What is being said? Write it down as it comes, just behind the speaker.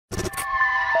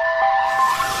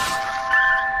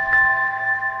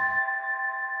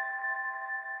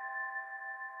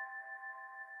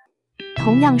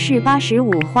样是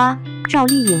85花，赵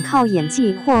丽颖靠演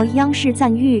技获央视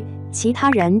赞誉，其他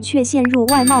人却陷入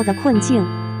外貌的困境。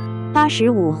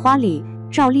85花里，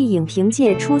赵丽颖凭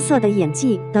借出色的演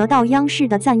技得到央视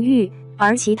的赞誉，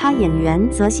而其他演员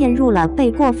则陷入了被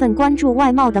过分关注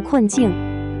外貌的困境。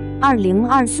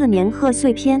2024年贺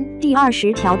岁片第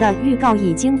20条的预告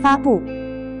已经发布，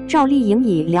赵丽颖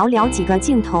以寥寥几个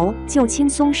镜头就轻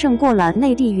松胜过了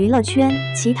内地娱乐圈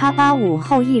其他85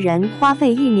后艺人花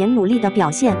费1年努力的表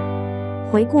现。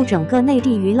回顾整个内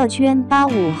地娱乐圈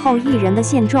85后艺人的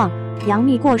现状，杨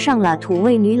幂过上了土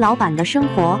味女老板的生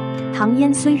活，唐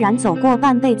嫣虽然走过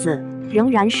半辈子，仍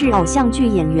然是偶像剧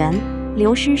演员，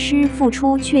刘诗诗复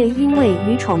出却因为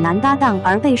与丑男搭档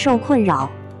而备受困扰。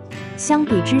相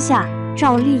比之下，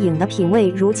赵丽颖的品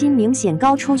味如今明显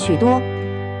高出许多。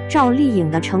赵丽颖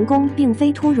的成功并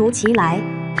非突如其来，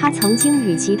她曾经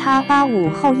与其他85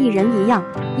后艺人一样，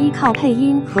依靠配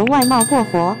音和外貌过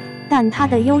活，但她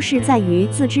的优势在于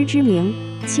自知之明，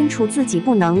清楚自己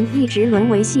不能一直沦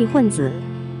为戏混子。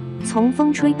从《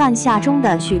风吹半夏》中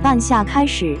的许半夏开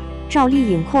始，赵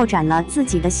丽颖扩展了自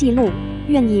己的戏路，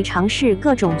愿意尝试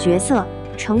各种角色，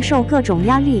承受各种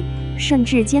压力，甚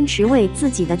至坚持为自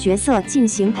己的角色进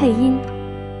行配音。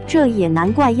这也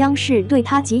难怪央视对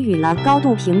她给予了高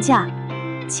度评价。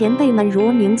前辈们如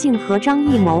宁静和张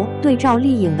艺谋对赵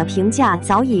丽颖的评价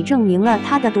早已证明了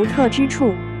她的独特之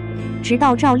处。直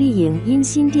到赵丽颖因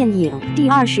新电影第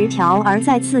20条而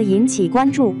再次引起关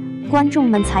注，观众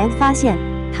们才发现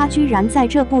她居然在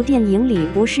这部电影里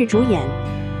不是主演。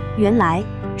原来，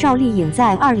赵丽颖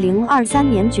在2023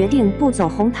年决定不走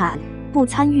红毯，不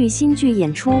参与新剧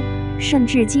演出，甚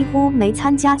至几乎没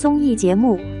参加综艺节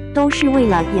目，都是为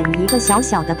了演一个小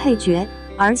小的配角，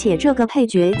而且这个配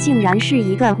角竟然是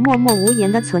一个默默无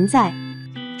言的存在。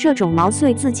这种毛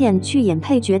遂自荐去演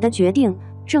配角的决定，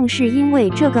正是因为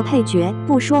这个配角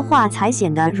不说话才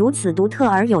显得如此独特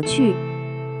而有趣。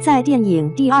在电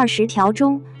影第20条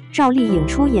中，赵丽颖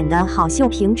出演的郝秀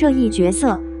萍这一角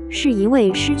色是一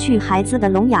位失去孩子的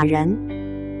聋哑人，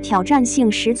挑战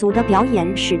性十足的表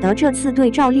演使得这次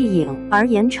对赵丽颖而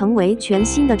言成为全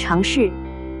新的尝试。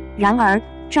然而，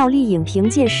赵丽颖凭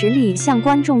借实力向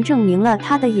观众证明了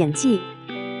她的演技。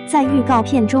在预告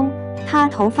片中，她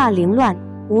头发凌乱，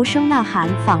无声呐喊，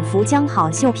仿佛将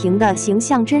郝秀萍的形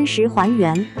象真实还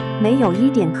原，没有一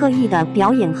点刻意的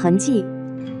表演痕迹。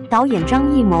导演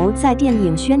张艺谋在电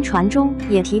影宣传中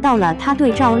也提到了他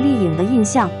对赵丽颖的印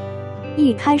象。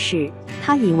一开始，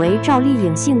他以为赵丽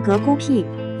颖性格孤僻，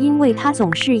因为她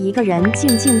总是一个人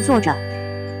静静坐着。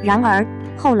然而，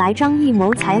后来张艺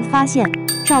谋才发现，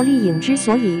赵丽颖之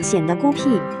所以显得孤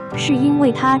僻，是因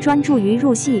为她专注于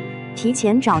入戏，提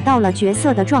前找到了角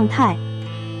色的状态。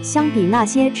相比那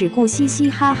些只顾嘻嘻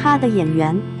哈哈的演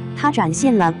员，她展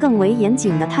现了更为严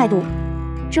谨的态度。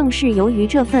正是由于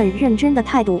这份认真的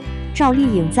态度，赵丽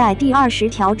颖在第20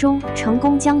条中成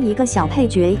功将一个小配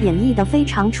角演绎得非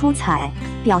常出彩，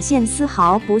表现丝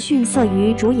毫不逊色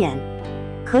于主演。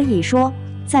可以说，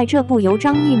在这部由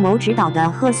张艺谋执导的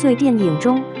贺岁电影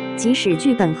中，即使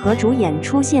剧本和主演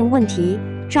出现问题，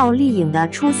赵丽颖的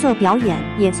出色表演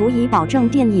也足以保证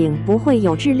电影不会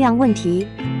有质量问题。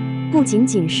不仅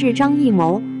仅是张艺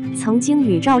谋，曾经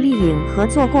与赵丽颖合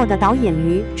作过的导演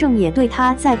于正也对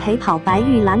她在陪跑白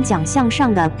玉兰奖项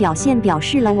上的表现表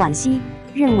示了惋惜，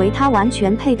认为她完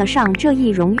全配得上这一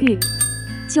荣誉。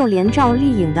就连赵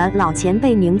丽颖的老前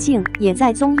辈宁静也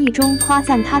在综艺中夸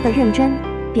赞她的认真，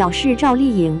表示赵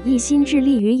丽颖一心致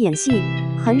力于演戏，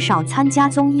很少参加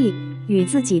综艺，与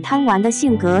自己贪玩的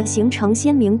性格形成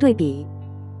鲜明对比。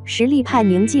实力派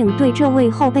宁静对这位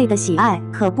后辈的喜爱，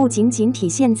可不仅仅体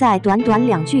现在短短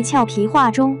2句俏皮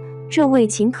话中。这位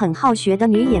勤恳好学的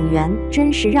女演员，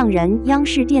真是让人央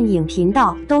视电影频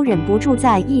道都忍不住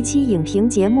在一期影评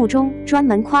节目中专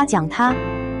门夸奖她。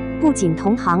不仅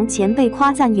同行前辈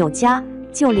夸赞有加，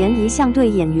就连一向对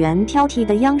演员挑剔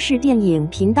的央视电影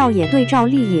频道也对赵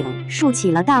丽颖竖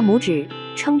起了大拇指，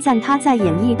称赞她在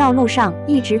演艺道路上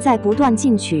一直在不断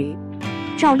进取。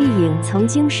赵丽颖曾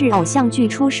经是偶像剧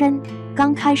出身，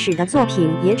刚开始的作品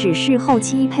也只是后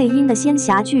期配音的仙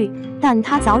侠剧，但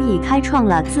她早已开创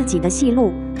了自己的戏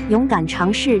路，勇敢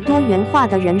尝试多元化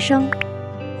的人生。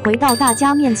回到大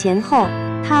家面前后，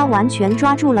她完全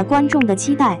抓住了观众的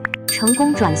期待，成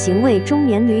功转型为中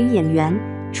年女演员，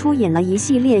出演了一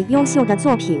系列优秀的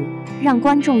作品，让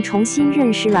观众重新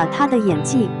认识了她的演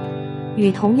技。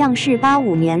与同样是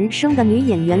85年生的女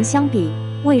演员相比，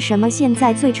为什么现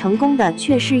在最成功的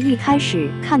却是一开始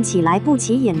看起来不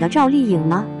起眼的赵丽颖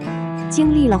呢？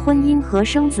经历了婚姻和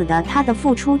生子的她的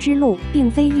复出之路并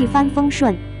非一帆风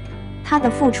顺。她的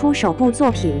复出首部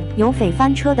作品有匪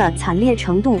翻车的惨烈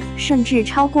程度，甚至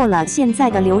超过了现在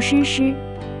的刘诗诗。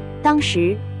当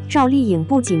时，赵丽颖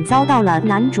不仅遭到了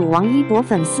男主王一博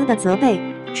粉丝的责备，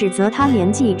指责她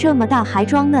年纪这么大还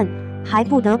装嫩，还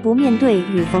不得不面对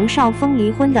与冯绍峰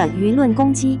离婚的舆论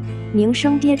攻击，名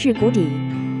声跌至谷底。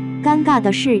尴尬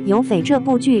的是，《有匪》这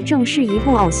部剧正是一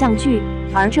部偶像剧，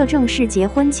而这正是结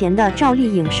婚前的赵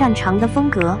丽颖擅长的风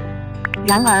格。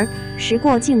然而，时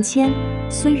过境迁，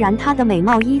虽然她的美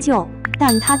貌依旧，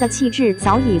但她的气质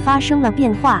早已发生了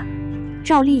变化。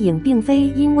赵丽颖并非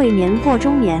因为年过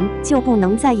中年就不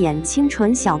能再演清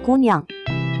纯小姑娘，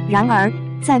然而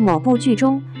在某部剧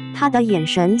中，她的眼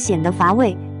神显得乏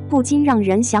味，不禁让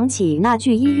人想起那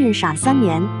句“一孕傻3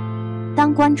年”。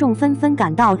当观众纷纷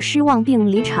感到失望并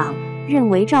离场，认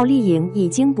为赵丽颖已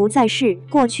经不再是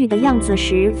过去的样子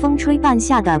时，《风吹半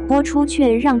夏》的播出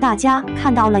却让大家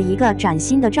看到了一个崭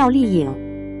新的赵丽颖。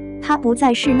她不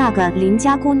再是那个邻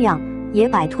家姑娘，也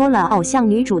摆脱了偶像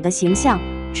女主的形象，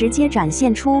直接展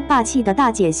现出霸气的大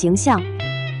姐形象。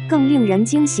更令人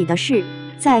惊喜的是，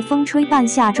在《风吹半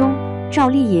夏》中，赵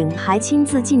丽颖还亲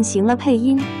自进行了配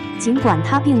音。尽管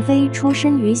她并非出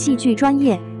身于戏剧专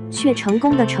业，却成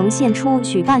功地呈现出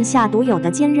许半夏独有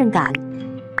的坚韧感。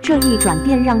这一转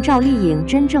变让赵丽颖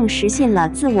真正实现了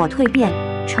自我蜕变，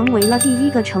成为了第一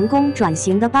个成功转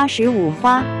型的85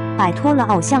花，摆脱了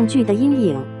偶像剧的阴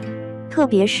影。特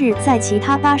别是在其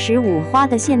他85花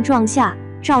的现状下，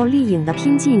赵丽颖的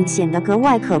拼劲显得格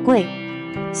外可贵。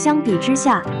相比之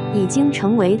下，已经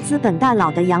成为资本大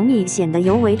佬的杨幂显得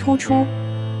尤为突出。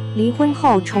离婚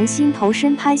后重新投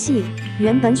身拍戏，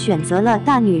原本选择了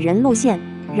大女人路线，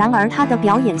然而她的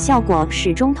表演效果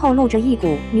始终透露着一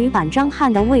股女版张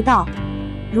翰的味道。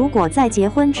如果在结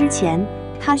婚之前，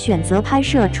她选择拍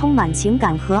摄充满情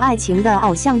感和爱情的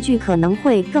偶像剧，可能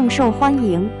会更受欢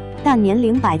迎，但年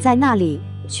龄摆在那里，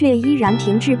却依然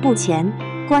停滞不前，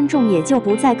观众也就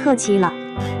不再客气了。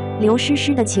刘诗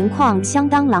诗的情况相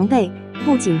当狼狈，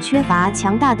不仅缺乏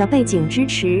强大的背景支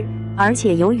持，而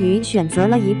且由于选择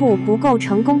了一部不够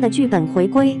成功的剧本回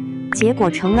归，结果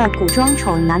成了古装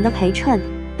丑男的陪衬，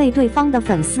被对方的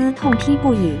粉丝痛批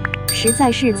不已，实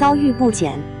在是遭遇不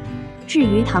浅。至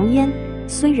于唐嫣，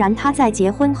虽然她在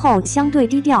结婚后相对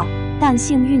低调，但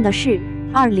幸运的是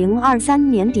，2023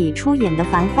年底出演的《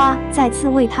繁花》再次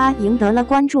为她赢得了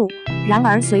关注。然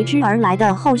而随之而来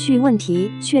的后续问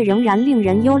题却仍然令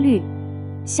人忧虑。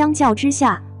相较之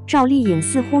下，赵丽颖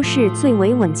似乎是最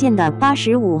为稳健的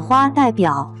85花代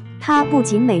表。她不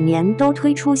仅每年都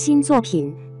推出新作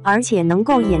品，而且能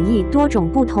够演绎多种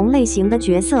不同类型的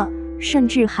角色，甚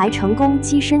至还成功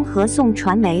跻身合颂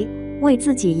传媒，为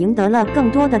自己赢得了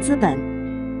更多的资本。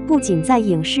不仅在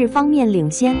影视方面领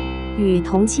先，与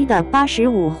同期的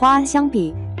85花相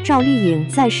比，赵丽颖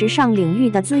在时尚领域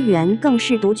的资源更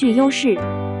是独具优势。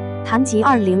谈及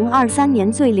2023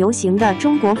年最流行的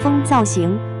中国风造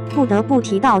型，不得不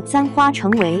提到簪花成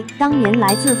为当年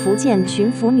来自福建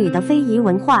巡抚女的非遗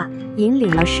文化，引领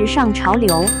了时尚潮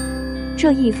流。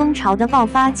这一风潮的爆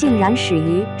发竟然始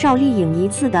于赵丽颖一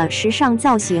次的时尚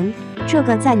造型。这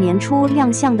个在年初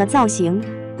亮相的造型，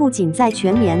不仅在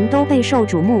全年都备受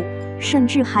瞩目，甚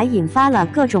至还引发了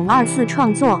各种2次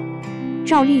创作。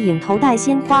赵丽颖头戴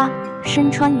鲜花，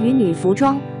身穿渔女服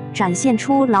装，展现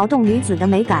出劳动女子的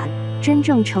美感，真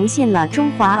正呈现了中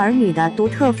华儿女的独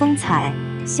特风采。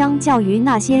相较于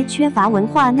那些缺乏文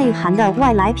化内涵的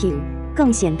外来品，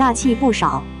更显大气不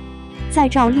少。在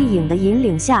赵丽颖的引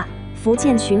领下，福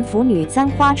建巡抚女簪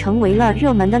花成为了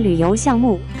热门的旅游项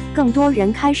目，更多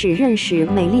人开始认识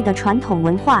美丽的传统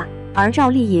文化。而赵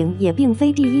丽颖也并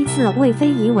非第一次为非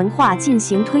遗文化进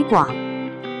行推广。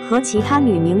和其他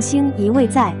女明星一味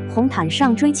在红毯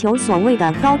上追求所谓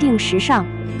的高定时尚，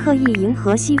刻意迎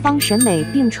合西方审美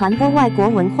并传播外国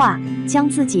文化，将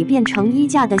自己变成衣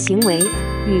架的行为，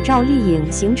与赵丽颖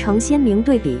形成鲜明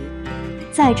对比。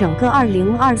在整个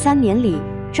2023年里，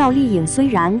赵丽颖虽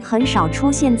然很少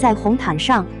出现在红毯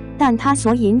上，但她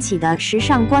所引起的时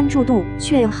尚关注度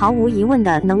却毫无疑问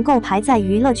的能够排在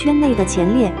娱乐圈内的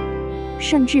前列。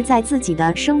甚至在自己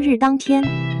的生日当天，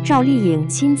赵丽颖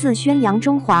亲自宣扬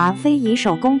中华非遗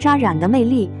手工扎染的魅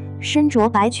力，身着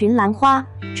白裙兰花，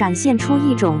展现出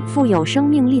一种富有生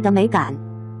命力的美感。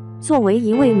作为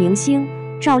一位明星，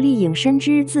赵丽颖深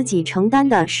知自己承担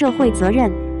的社会责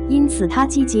任，因此她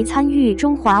积极参与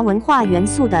中华文化元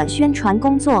素的宣传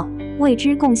工作，为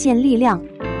之贡献力量。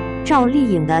赵丽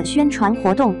颖的宣传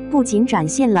活动不仅展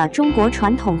现了中国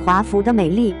传统华服的美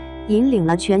丽，引领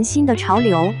了全新的潮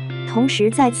流，同时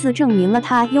再次证明了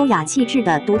她优雅气质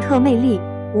的独特魅力，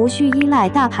无需依赖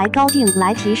大牌高定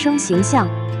来提升形象。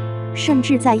甚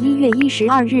至在1月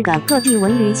12日的各地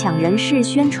文旅抢人式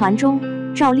宣传中，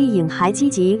赵丽颖还积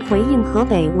极回应河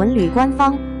北文旅官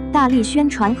方，大力宣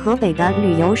传河北的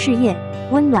旅游事业，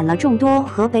温暖了众多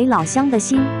河北老乡的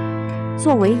心。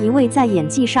作为一位在演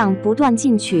技上不断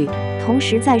进取，同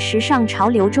时在时尚潮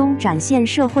流中展现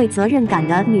社会责任感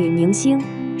的女明星，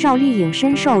赵丽颖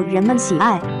深受人们喜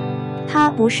爱。她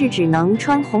不是只能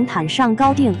穿红毯上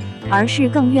高定，而是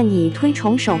更愿意推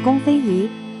崇手工非遗，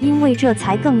因为这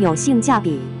才更有性价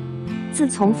比。自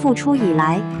从复出以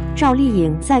来，赵丽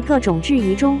颖在各种质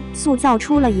疑中塑造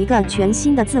出了一个全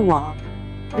新的自我。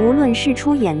无论是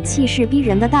出演气势逼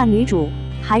人的大女主，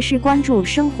还是关注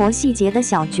生活细节的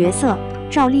小角色，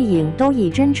赵丽颖都以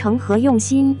真诚和用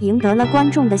心赢得了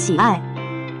观众的喜爱。